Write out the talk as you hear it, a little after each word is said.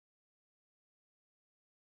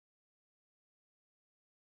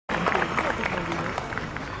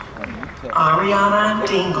Ariana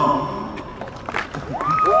Dingle.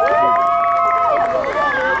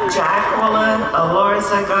 Jacqueline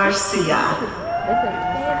Alorza Garcia.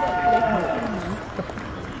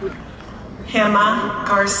 Hema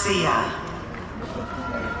Garcia.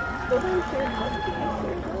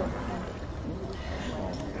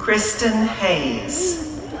 Kristen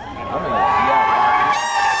Hayes.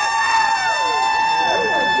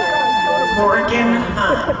 Morgan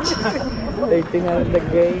Hunt. The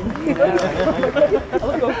game.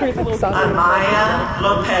 Amaya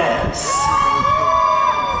Lopez.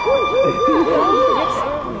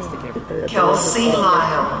 Kelsey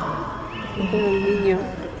Lyle.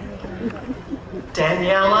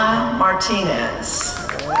 Daniela Martinez.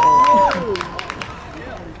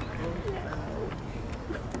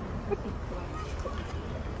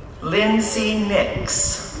 Lindsay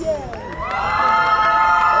Nix.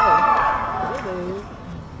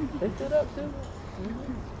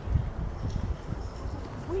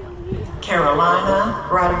 Carolina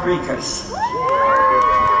Rodriguez.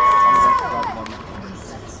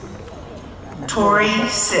 Tori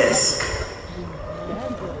Sisk.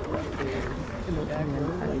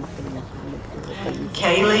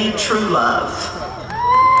 Kaylee Truelove.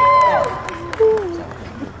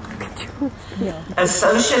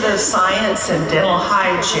 Associate of Science in Dental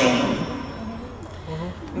Hygiene,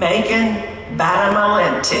 Megan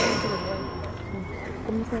Badamalenti.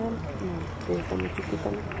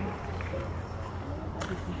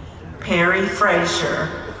 Perry Frazier.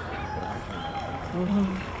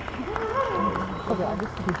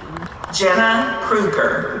 Jenna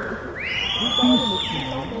Kruger.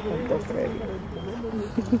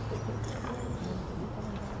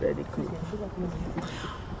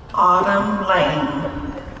 Autumn Lane.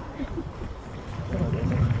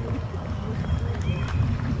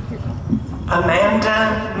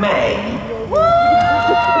 Amanda May.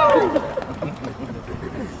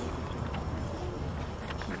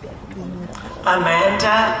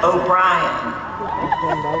 Amanda O'Brien.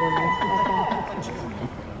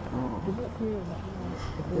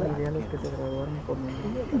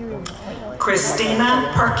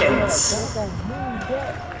 Christina Perkins.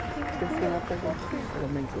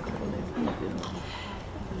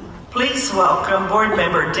 Please welcome board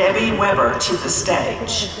member Debbie Weber to the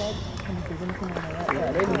stage.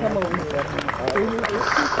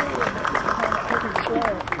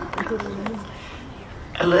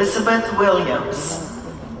 Elizabeth Williams.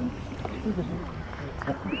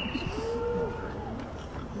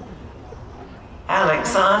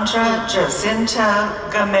 Alexandra Jacinta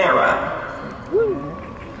Gamera.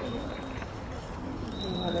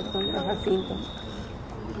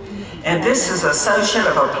 And this is Associate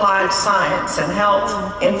of Applied Science and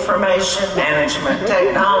Health Information Management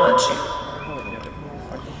Technology,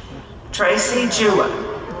 Tracy Jua.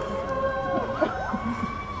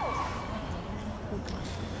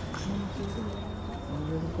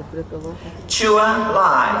 Chua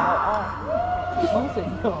Lai.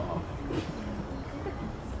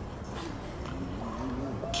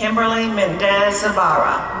 Kimberly Mendez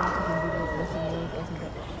Ibarra.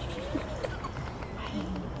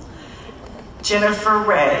 Jennifer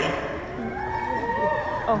Ray.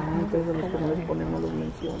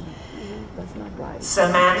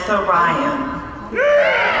 Samantha Ryan.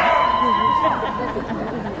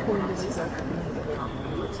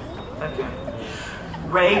 Okay.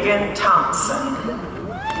 Reagan Thompson.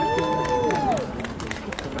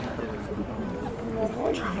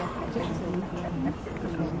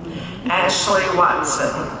 Ashley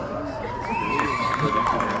Watson.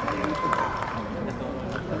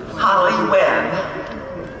 Holly Webb.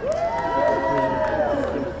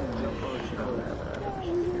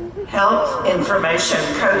 Health Information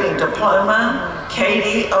Coding Diploma,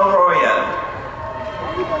 Katie Arroyo.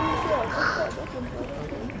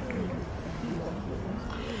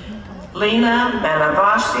 Lena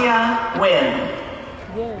Manavasia Wynn.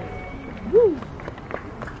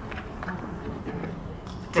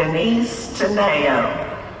 Denise Teneo.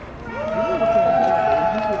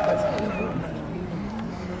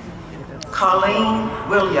 Colleen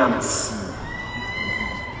Williams.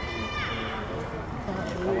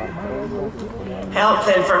 Health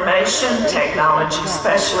Information Technology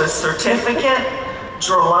Specialist Certificate,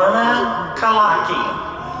 Drolona Kalaki.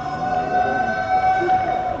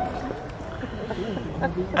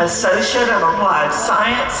 Associate of Applied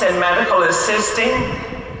Science and Medical Assisting,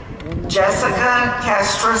 Jessica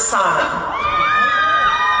Castrosana.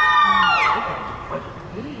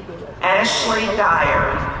 Ashley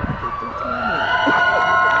Dyer.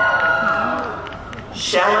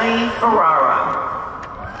 Shelley Ferrara.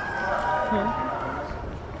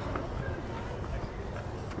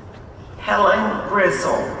 Helen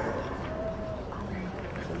Grizzle,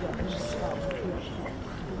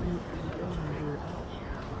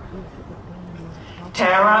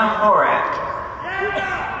 Tara Horak,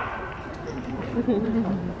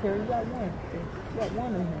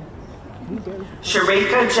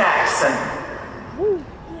 Sharika Jackson,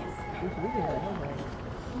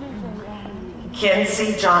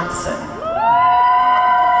 Kenzie Johnson,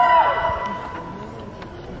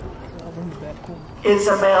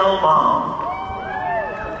 Isabel Long,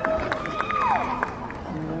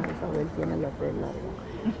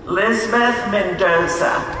 Lisbeth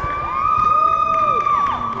Mendoza,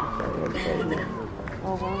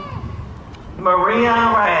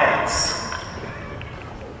 Maria Reyes,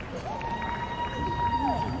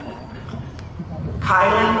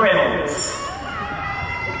 Kylie Reynolds,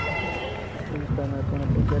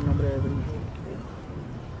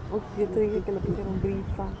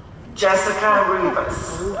 Jessica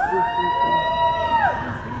Rivas,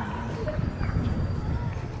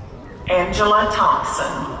 Angela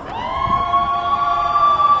Thompson,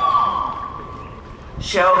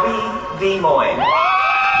 Shelby Vimoy,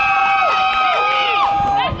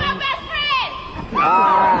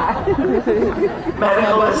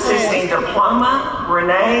 Medical Assisting Diploma,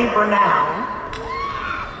 Renee Bernal,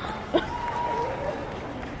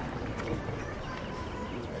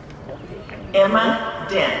 Emma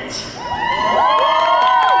Dent,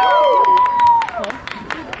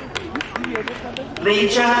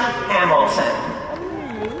 Leja Hamilton,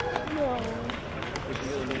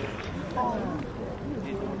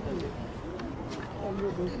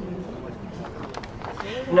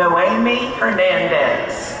 Noemi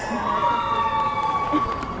Hernandez,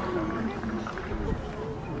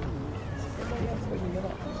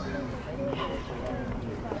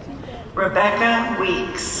 Rebecca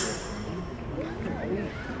Weeks,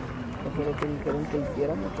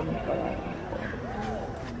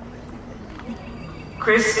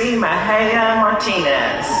 Christy Mahaya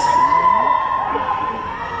Martinez,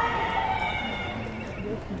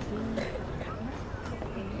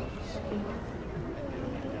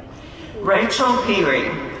 Rachel Peary,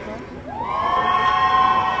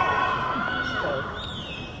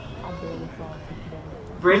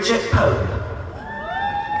 Bridget Pope,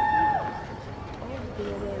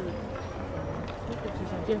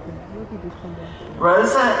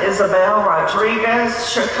 Rosa Isabel Rodriguez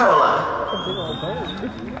Shakola,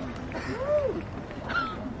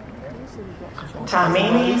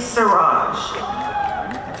 Tamini Siraj,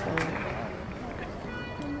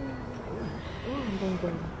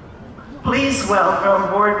 please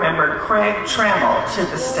welcome Board Member Craig Trammell to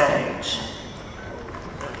the stage.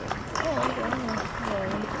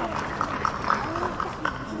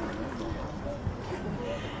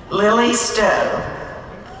 Lily Stowe,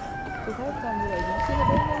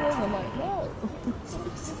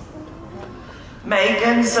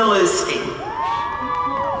 Megan Zalewski,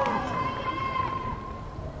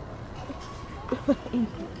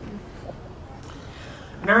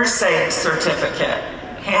 Nurse Aid Certificate,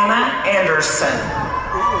 Hannah Anderson,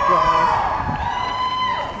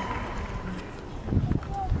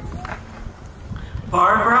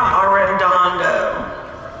 Barbara Arredondo,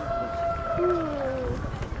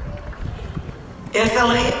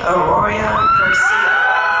 Italy Aurora Garcia,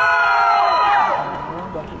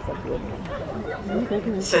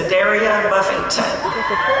 Sedaria Buffington,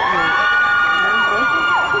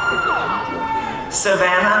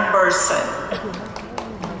 Savannah Burson,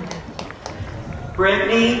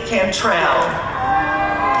 Brittany Cantrell,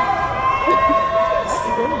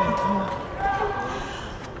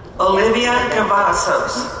 Olivia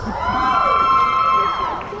Cavazos,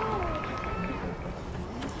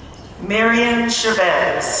 Marian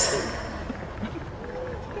Chavez,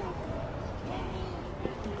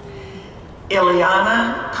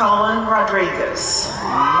 Ileana Colin Rodriguez,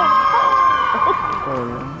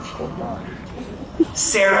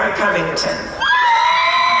 Sarah Covington,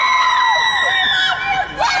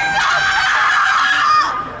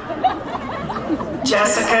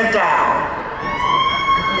 Jessica Dow,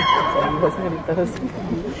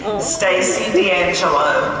 Stacy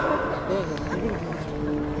D'Angelo,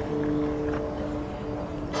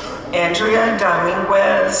 Andrea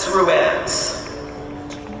Dominguez Ruiz,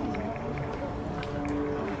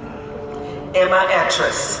 Emma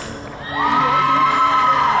Etris,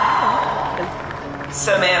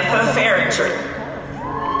 Samantha Farrington,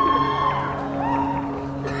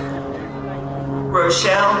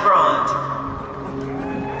 Rochelle Grant,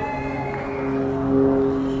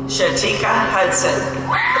 Shatika Hudson,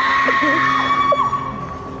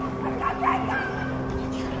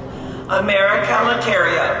 America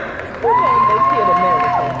Lacario,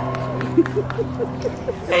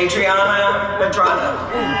 Adriana Madrano.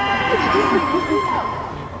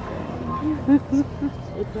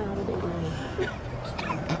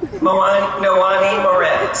 Noani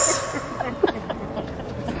Moretz.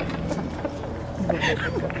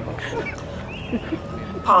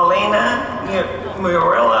 Paulina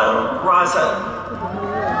Murillo Razzo.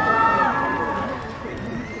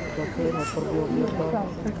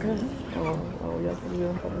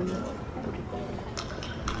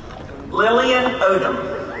 Lillian Odom.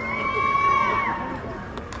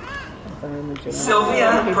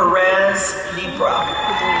 Sylvia Perez Libra.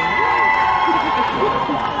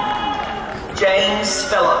 James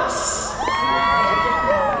Phillips.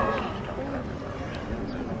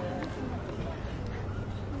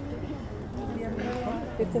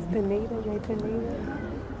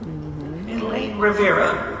 Emily Rivera.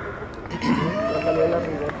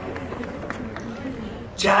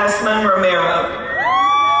 Jasmine Romero.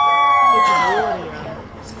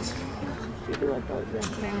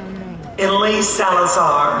 Elise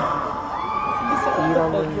Salazar.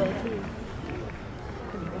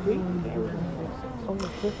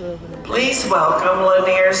 Please welcome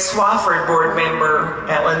Lanier Swafford board member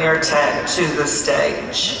at Lanier Tech to the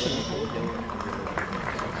stage.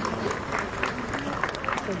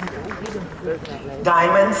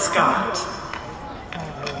 Diamond Scott.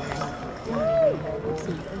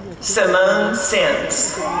 Simone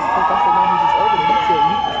Sims.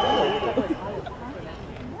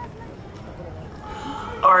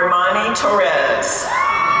 Armani Torres.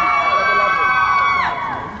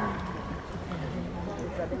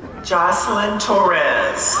 Jocelyn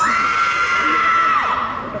Torres.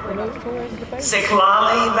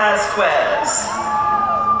 Siklali Vasquez.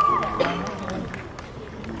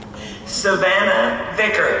 Savannah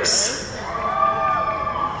Vickers.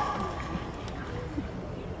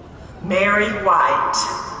 Mary White.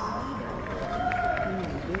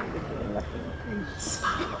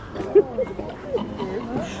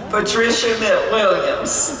 Patricia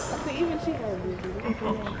Williams.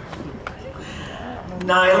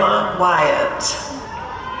 Nyla Wyatt.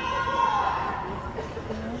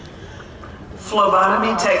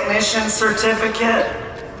 Phlebotomy Technician Certificate.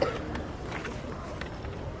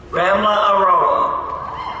 Ramla Aroa.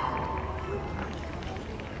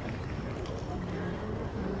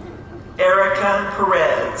 Erica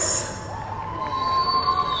Perez.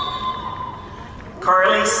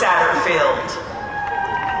 Carly Satterfield.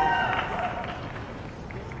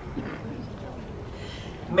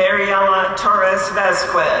 Mariela Torres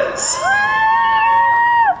Vasquez.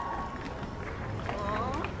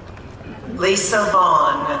 Lisa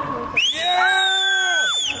Vaughn. Yeah!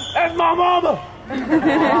 That's my mama!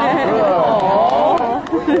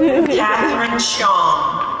 Catherine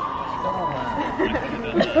Shaw.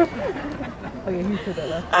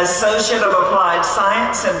 Associate of Applied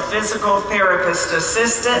Science and Physical Therapist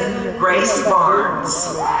Assistant, Grace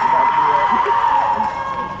Barnes.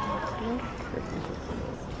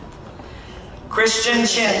 Christian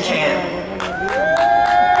Chincan.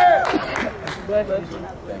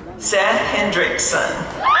 Seth Hendrickson.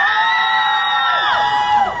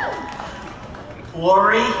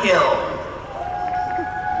 Lori Hill.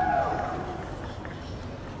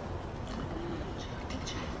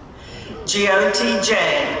 Gioti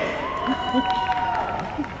Jane.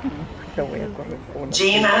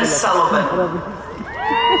 Gina Sullivan.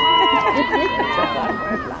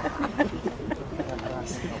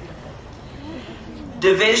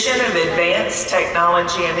 Division of Advanced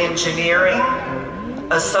Technology and Engineering,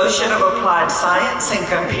 Associate of Applied Science and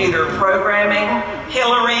Computer Programming,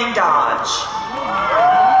 Hillary Dodge.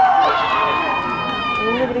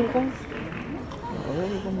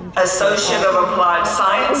 Associate of Applied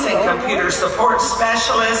Science and Computer Support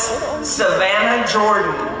Specialist, Savannah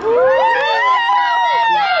Jordan.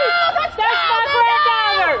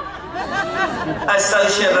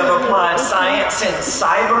 Associate of Applied Science in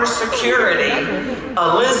Cybersecurity,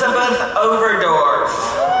 Elizabeth Overdorf.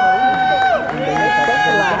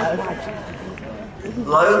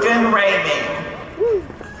 Logan Ramey.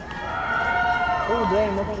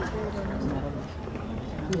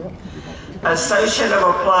 Associate of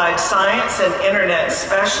Applied Science and Internet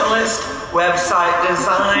Specialist, Website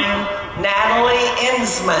Design, Natalie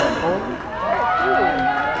Insman.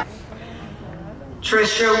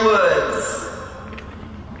 Trisha Woods.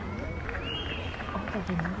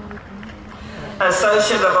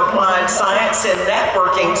 Associate of Applied Science and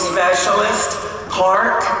Networking Specialist,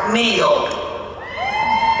 Clark Neal.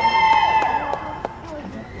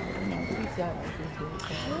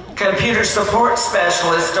 Computer Support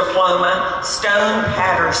Specialist Diploma, Stone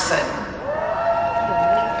Patterson.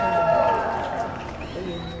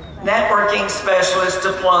 Networking Specialist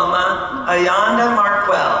Diploma, Ayanda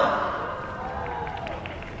Markwell.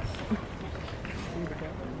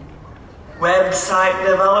 Website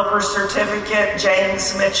Developer Certificate,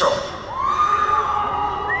 James Mitchell.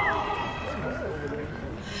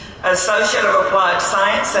 Associate of Applied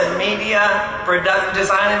Science and Media,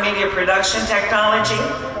 Design and Media Production Technology,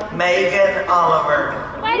 Megan Oliver.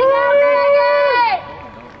 Way to go, Megan!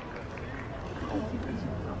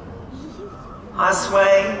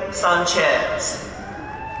 Josue Sanchez.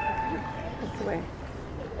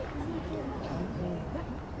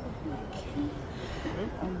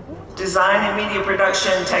 Design and Media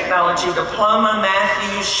Production Technology Diploma,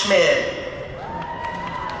 Matthew Schmid.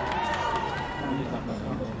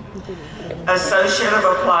 Associate of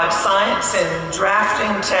Applied Science in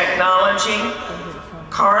Drafting Technology,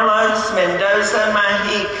 Carlos Mendoza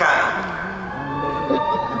Majica.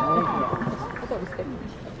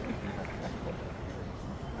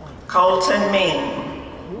 Colton Mean.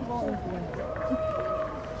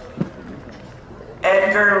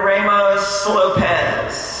 Edgar Ramos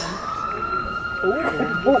Lopez.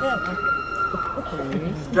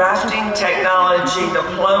 Drafting Technology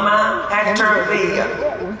Diploma, Hector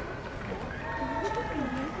Villa.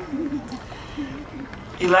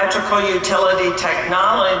 Electrical Utility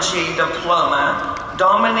Technology Diploma,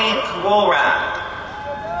 Dominique Woolrat.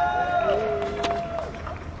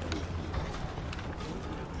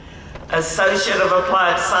 Associate of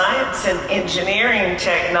Applied Science in Engineering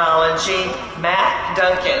Technology, Matt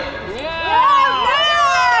Duncan.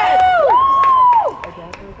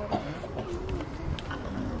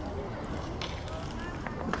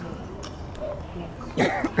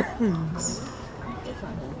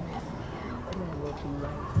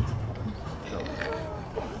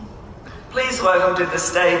 Please welcome to the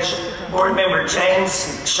stage Board Member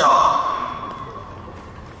James Shaw.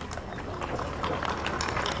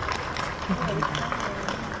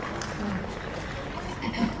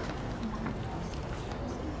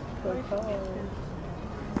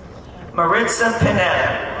 Maritza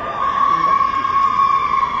Pineda.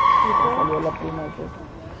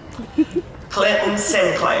 Clinton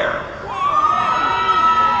Sinclair.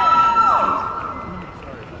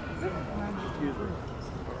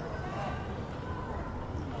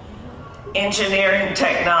 Engineering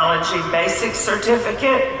Technology Basic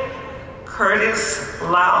Certificate, Curtis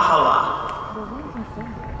Lauhala.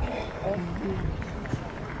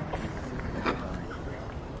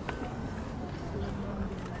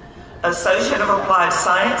 Associate of Applied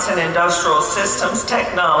Science and Industrial Systems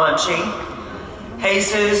Technology,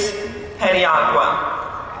 Jesus Paniagua.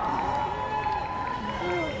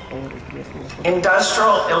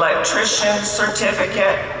 Industrial Electrician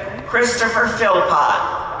Certificate, Christopher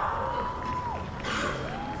Philpott.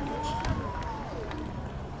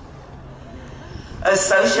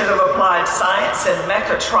 Associate of Applied Science in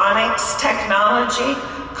Mechatronics Technology,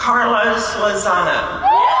 Carlos Lozano.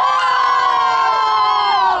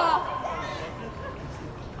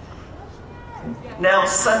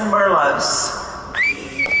 Nelson Merlos.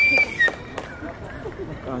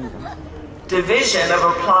 Division of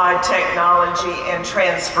Applied Technology and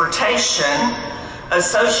Transportation,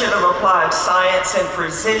 Associate of Applied Science in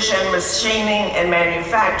Precision Machining and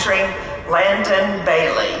Manufacturing, Landon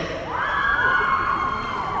Bailey.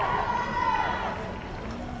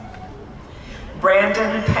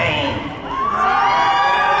 Brandon Payne.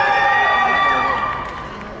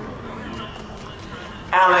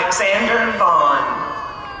 Alexander Vaughn.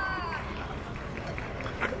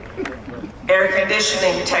 Air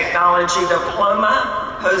Conditioning Technology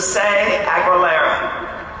Diploma, Jose Aguilera.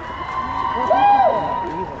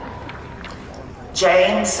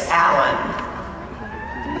 James Allen.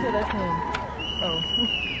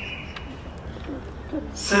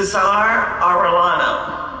 Cesar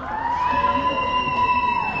Arellano.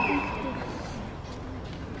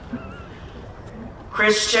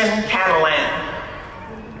 Christian Catalan.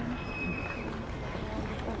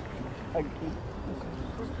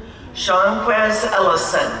 Seanquez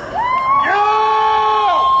Ellison. Yeah!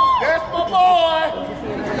 That's my boy!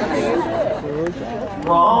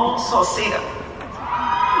 Raul Sauceda.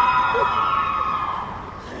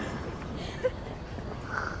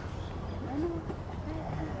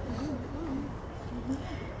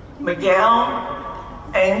 Miguel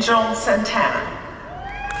Angel Santana.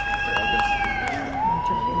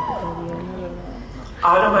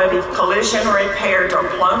 Automotive Collision Repair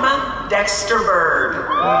Diploma, Dexter Bird.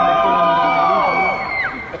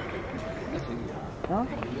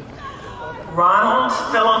 Ronald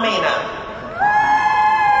Filomena.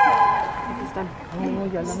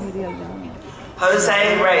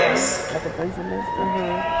 Jose Reyes.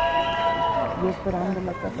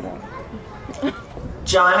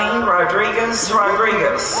 Johnny Rodriguez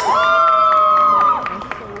Rodriguez.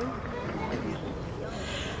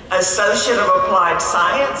 Associate of Applied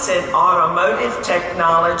Science in Automotive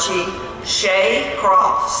Technology, Shay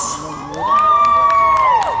Crofts.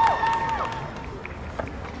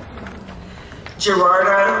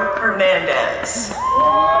 Gerardo Hernandez.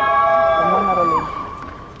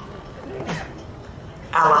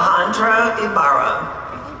 Alejandro Ibarra.